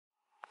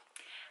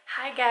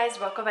Hi guys,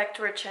 welcome back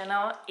to our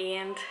channel.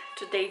 And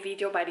today's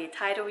video, by the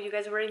title you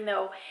guys already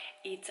know,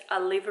 it's a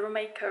living room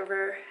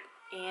makeover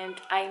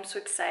and I am so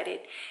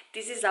excited.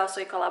 This is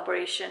also a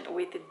collaboration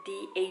with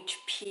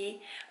DHP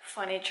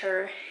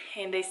Furniture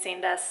and they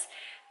sent us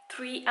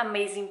 3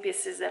 amazing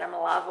pieces that I'm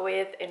in love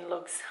with and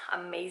looks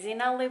amazing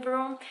in our living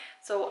room.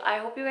 So I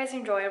hope you guys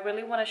enjoy. I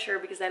really want to share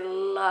because I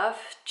love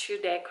to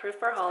decor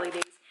for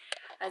holidays.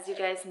 As you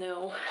guys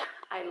know,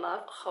 I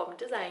love home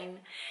design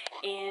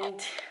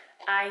and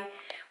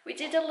we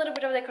did a little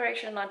bit of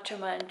decoration, not too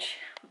much,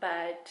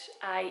 but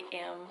I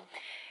am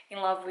in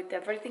love with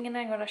everything and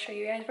I'm gonna show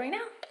you guys right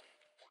now.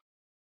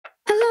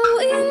 Hello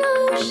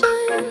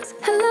emotions,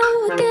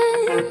 hello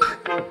again.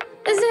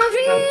 Is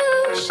every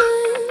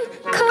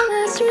ocean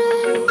colors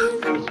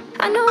red?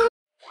 I know.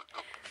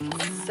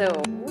 So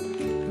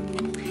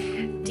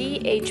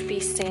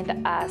DHP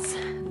sent us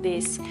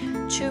these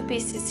 2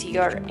 pieces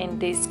here and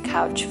this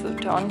couch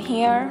futon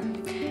here.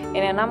 And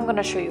then I'm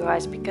gonna show you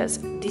guys because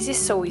this is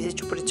so easy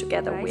to put it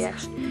together.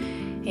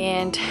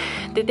 And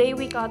the day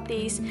we got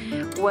these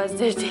was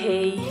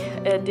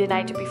the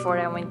night before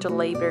I went to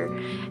labor,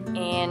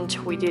 and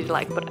we did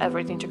like put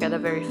everything together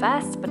very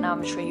fast. But now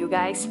I'm showing you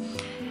guys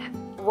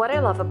what I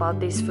love about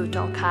this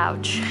futon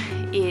couch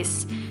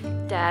is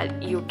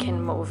that you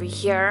can move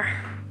here.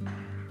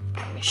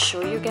 Let me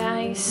show you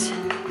guys,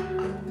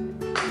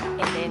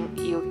 and then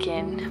you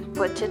can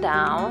put it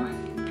down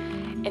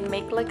and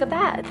make like a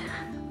bed.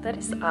 That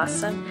is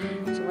awesome.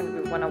 So when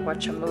we want to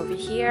watch a movie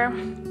here,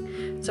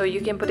 so you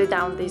can put it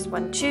down this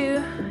one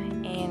too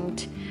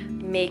and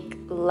make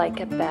like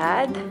a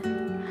bed.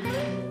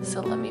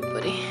 So let me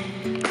put it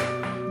here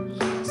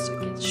so I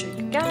can show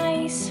you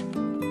guys.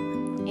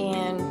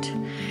 And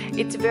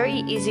it's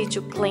very easy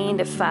to clean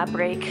the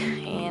fabric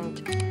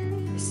and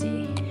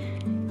see,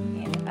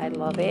 and I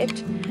love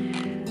it.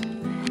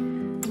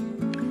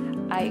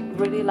 I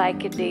really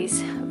like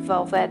this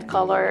velvet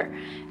color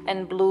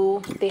and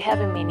blue. They have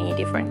many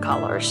different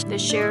colors. The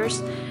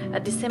chairs are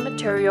the same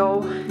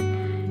material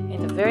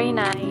and very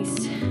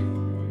nice,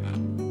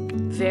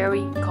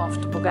 very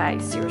comfortable,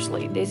 guys.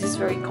 Seriously, this is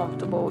very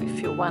comfortable if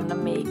you want to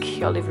make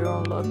your living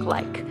room look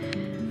like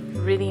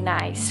really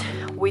nice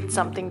with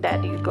something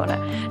that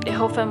the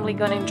whole family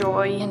gonna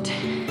enjoy. And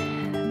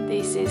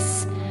this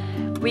is,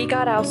 we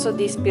got also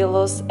these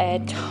pillows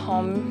at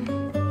Home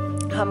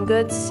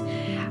Goods.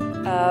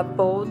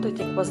 Both I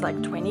think was like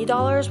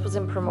 $20, was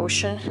in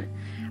promotion.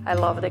 I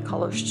love the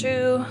colors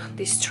too.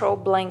 This throw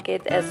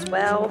blanket as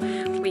well,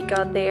 we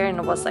got there and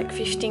it was like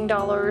 $15.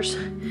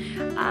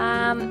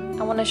 I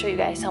want to show you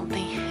guys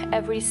something.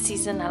 Every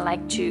season I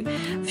like to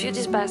fill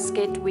this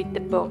basket with the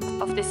book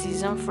of the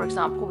season. For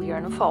example, we are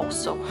in the fall,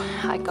 so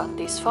I got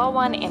this fall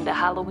one and the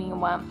Halloween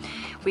one.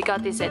 We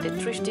got this at the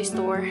thrifty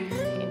store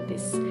in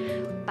this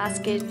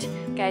basket.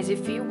 Guys,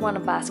 if you want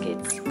a basket,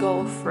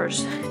 go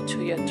first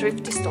to your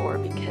thrifty store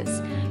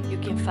because you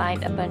can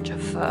find a bunch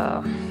of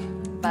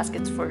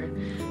baskets for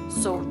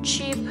so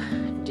cheap.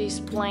 This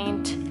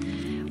plant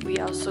we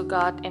also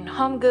got in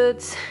Home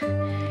Goods.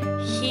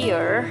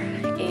 Here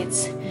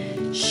it's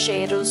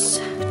Shadows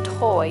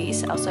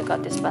Toys. Also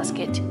got this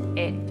basket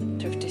at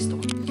thrifty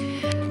store.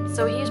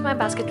 So here's my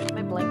basket with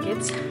my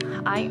blankets.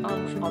 I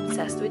am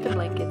obsessed with the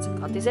blankets. I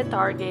got this at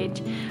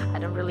Target. I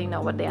don't really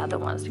know what the other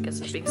ones because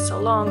it's been so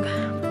long.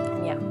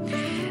 Yeah,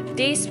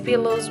 these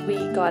pillows we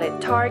got at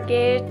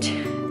Target.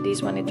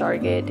 This one at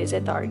Target, is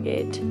at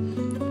Target.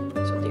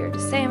 So they're the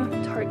same,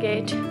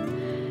 Target.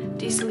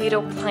 This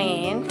little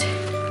plant,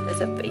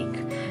 that's a fake.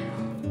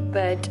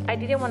 But I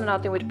didn't want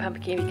nothing with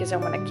pumpkin because I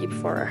want to keep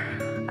for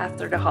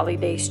after the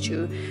holidays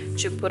to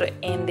put it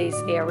in this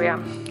area.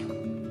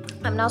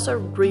 I'm also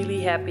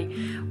really happy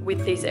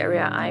with this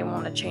area. I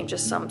want to change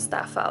some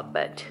stuff out,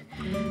 but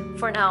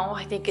for now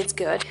I think it's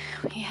good.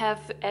 We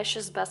have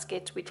Ash's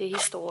basket with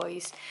his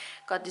toys.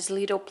 Got this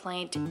little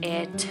plant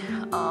at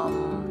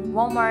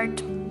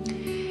Walmart,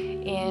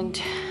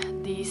 and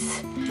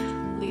this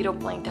little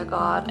plant I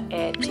got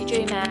at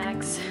TJ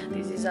Maxx.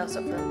 This is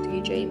also from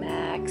TJ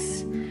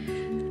Maxx.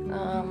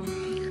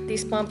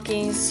 These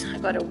pumpkins I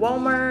got at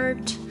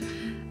Walmart.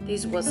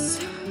 This was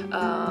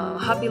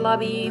Hobby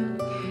Lobby,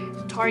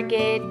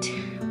 Target,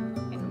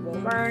 and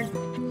Walmart.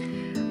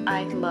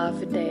 I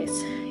love this.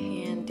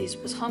 And this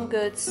was Home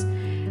Goods,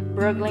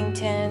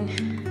 Burlington,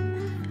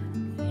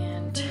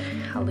 and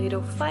a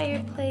little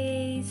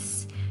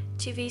fireplace,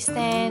 TV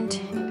stand,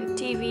 and the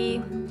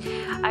TV.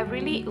 I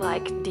really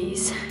like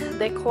this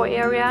decor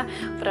area,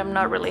 but I'm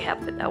not really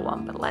happy with that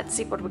one. But let's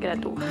see what we're gonna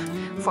do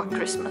for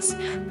Christmas.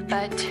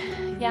 But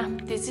yeah,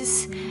 this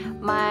is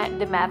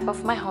the map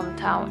of my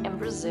hometown in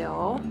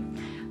Brazil.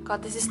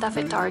 Got this stuff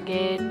at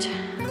Target,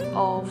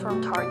 all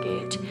from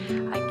Target.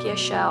 IKEA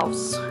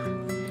shelves.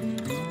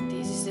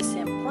 This is the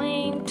same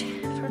plant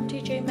from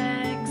TJ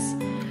Maxx.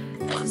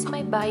 This is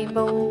my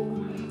Bible.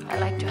 I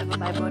like to have a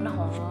Bible in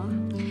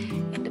home.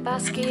 And the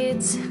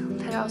baskets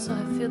that also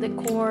have field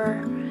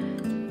decor.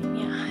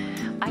 Yeah,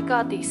 I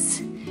got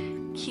this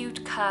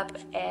cute cup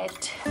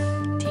at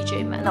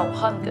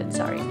Home Goods,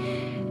 sorry.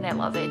 and I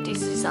love it.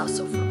 This is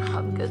also from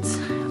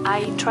HomeGoods.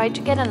 I tried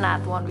to get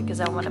another one because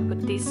I want to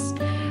put this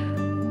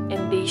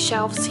in the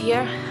shelves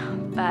here,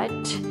 but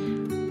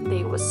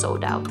they were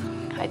sold out.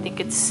 I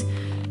think it's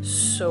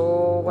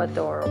so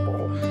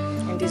adorable,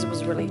 and this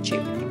was really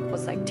cheap. It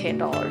was like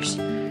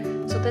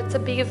 $10. So that's a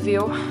big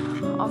view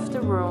of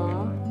the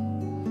room.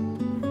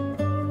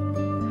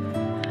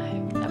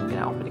 I'm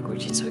gonna open the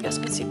curtain so you guys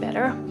can see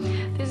better.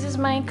 This is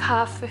my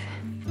coffee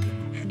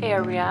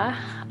area.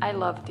 I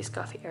love this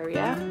coffee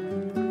area.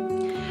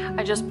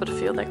 I just put a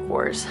few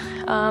decors.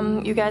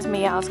 You guys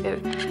may ask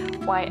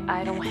why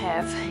I don't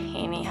have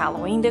any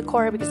Halloween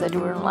decor, because I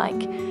don't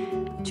like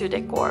to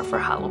decor for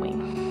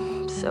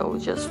Halloween, so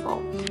just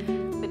fall.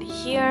 But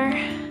here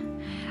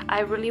I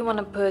really want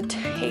to put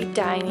a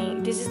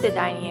dining, this is the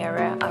dining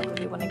area. I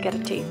really want to get a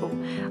table,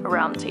 a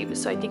round table,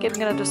 so I think I'm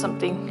gonna do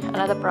something,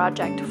 another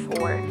project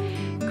for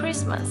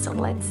Christmas, so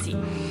let's see.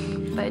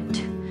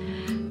 But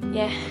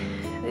yeah,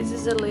 this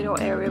is a little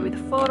area with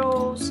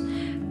photos,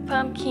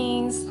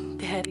 pumpkins,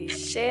 that is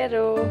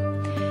shadow,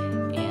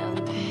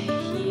 and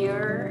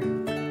here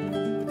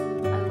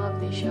I love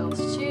these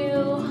shelves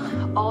too.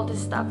 All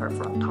this stuff are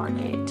from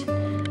Target,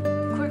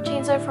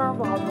 curtains are from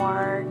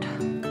Walmart,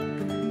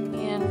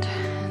 and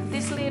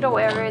this little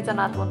area is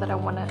another one that I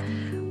want to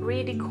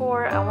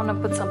re-decor. I want to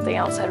put something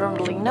else, I don't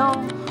really know,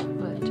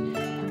 but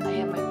I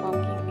have my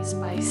pumpkin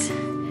spice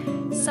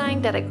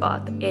sign that I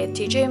got at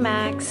TJ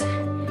Maxx.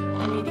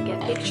 I need to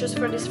get pictures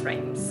for these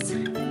frames.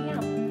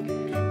 Yeah,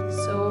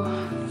 so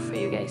for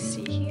you guys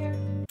see here.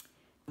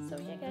 So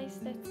yeah guys,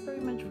 that's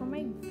pretty much for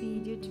my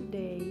video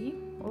today.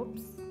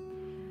 Oops.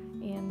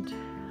 And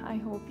I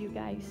hope you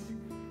guys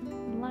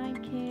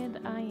like it.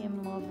 I am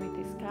in love with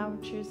these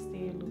couches.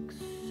 They look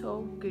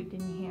so good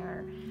in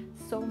here.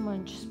 So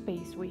much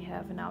space we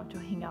have now to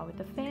hang out with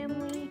the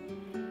family.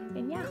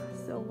 And yeah,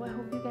 so I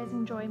hope you guys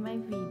enjoy my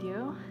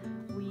video.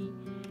 We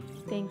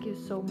thank you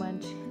so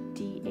much,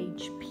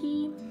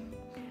 DHP,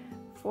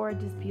 for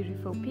these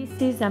beautiful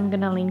pieces. I'm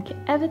gonna link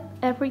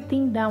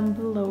everything down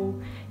below.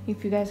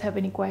 If you guys have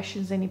any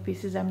questions, any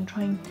pieces, I'm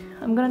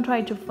gonna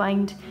try to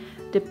find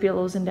the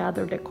pillows and the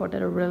other decor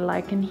that I really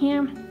like in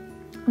here.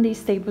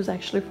 These tables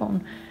actually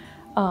from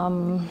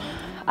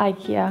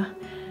IKEA.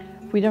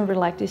 We don't really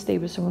like this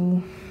table, so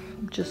we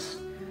just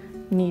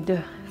need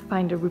to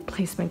find a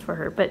replacement for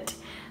her. But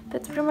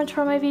that's pretty much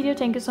for my video.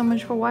 Thank you so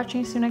much for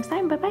watching. See you next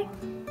time. Bye bye.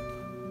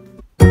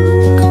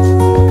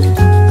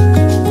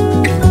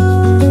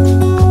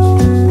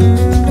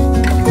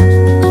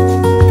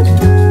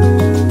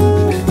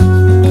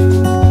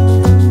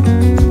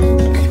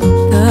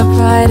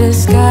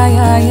 Brightest sky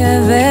I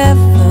have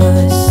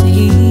ever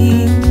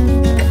seen,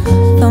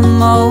 the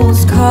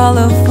most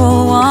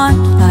colorful one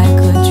like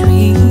a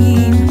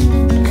dream.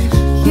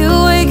 You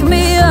wake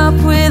me up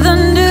with a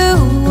new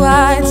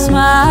white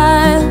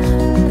smile,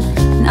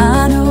 and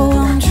I know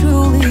I'm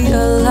truly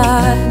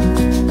alive.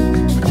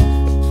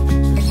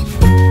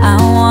 I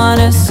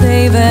wanna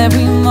save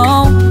every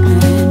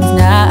moment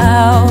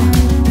now.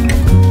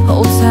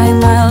 Hold tight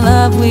my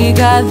love, we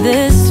got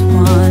this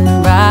one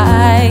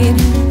right.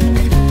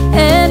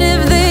 And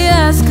if they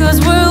ask us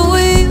where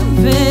we've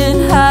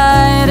been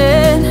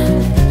hiding,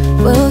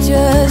 we'll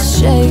just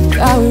shake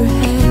our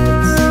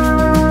heads.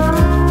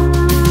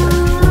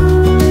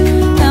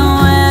 And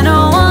when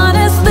no one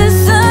is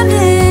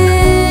listening,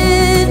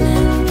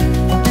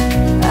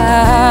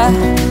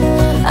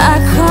 I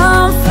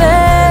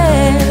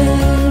confess,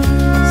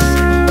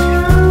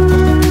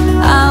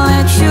 I'll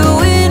let you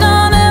in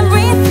on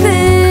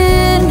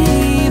everything,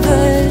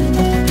 even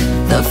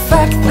the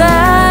fact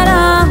that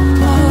I'm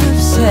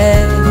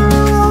obsessed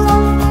with you.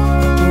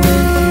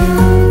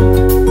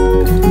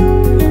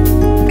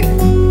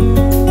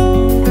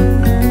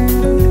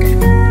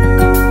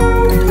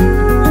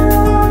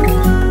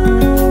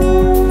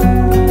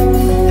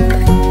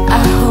 I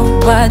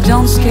hope I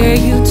don't scare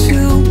you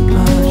too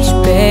much,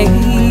 babe.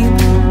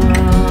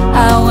 I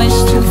wish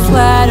to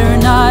flatter,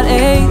 not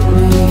alienate.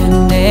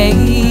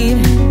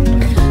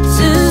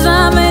 Since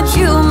I met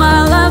you,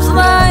 my life's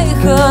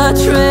like a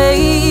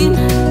train,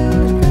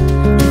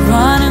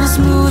 running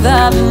smooth,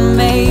 I've been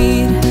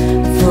made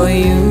for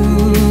you.